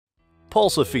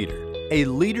Pulsafeeder, a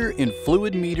leader in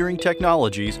fluid metering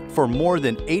technologies for more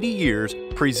than 80 years,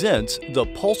 presents the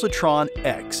Pulsatron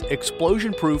X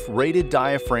Explosion Proof rated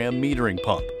diaphragm metering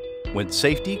pump. When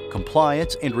safety,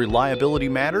 compliance, and reliability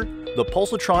matter, the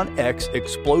Pulsatron X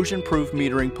Explosion Proof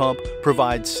metering pump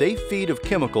provides safe feed of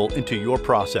chemical into your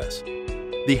process.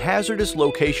 The hazardous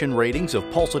location ratings of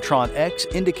Pulsatron X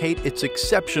indicate its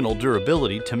exceptional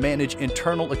durability to manage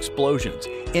internal explosions,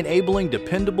 enabling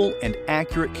dependable and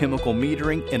accurate chemical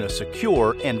metering in a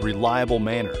secure and reliable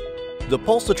manner. The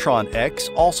Pulsatron X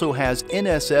also has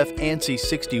NSF ANSI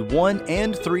 61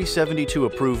 and 372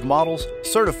 approved models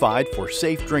certified for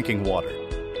safe drinking water.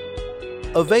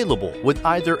 Available with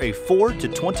either a 4 to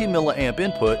 20 milliamp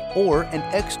input or an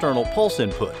external pulse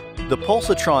input, the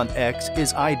Pulsatron X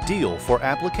is ideal for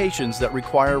applications that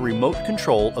require remote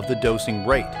control of the dosing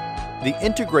rate. The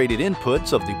integrated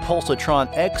inputs of the Pulsatron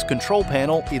X control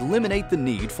panel eliminate the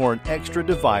need for an extra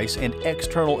device and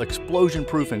external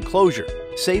explosion-proof enclosure,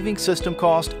 saving system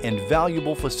cost and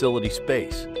valuable facility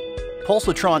space.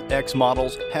 Pulsatron X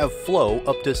models have flow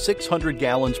up to 600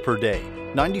 gallons per day,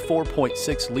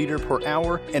 94.6 liter per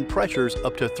hour, and pressures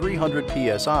up to 300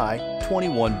 psi,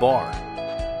 21 bar.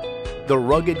 The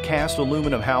rugged cast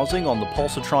aluminum housing on the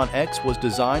Pulsatron X was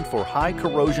designed for high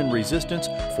corrosion resistance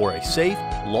for a safe,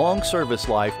 long service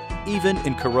life, even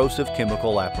in corrosive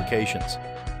chemical applications.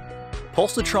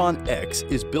 Pulsatron X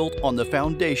is built on the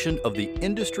foundation of the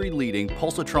industry-leading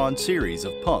Pulsatron series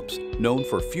of pumps, known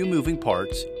for few moving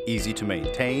parts, easy to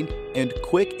maintain, and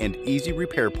quick and easy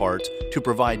repair parts to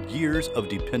provide years of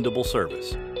dependable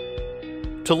service.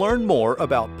 To learn more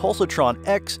about Pulsatron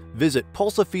X, visit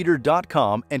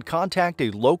Pulsafeeder.com and contact a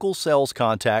local sales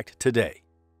contact today.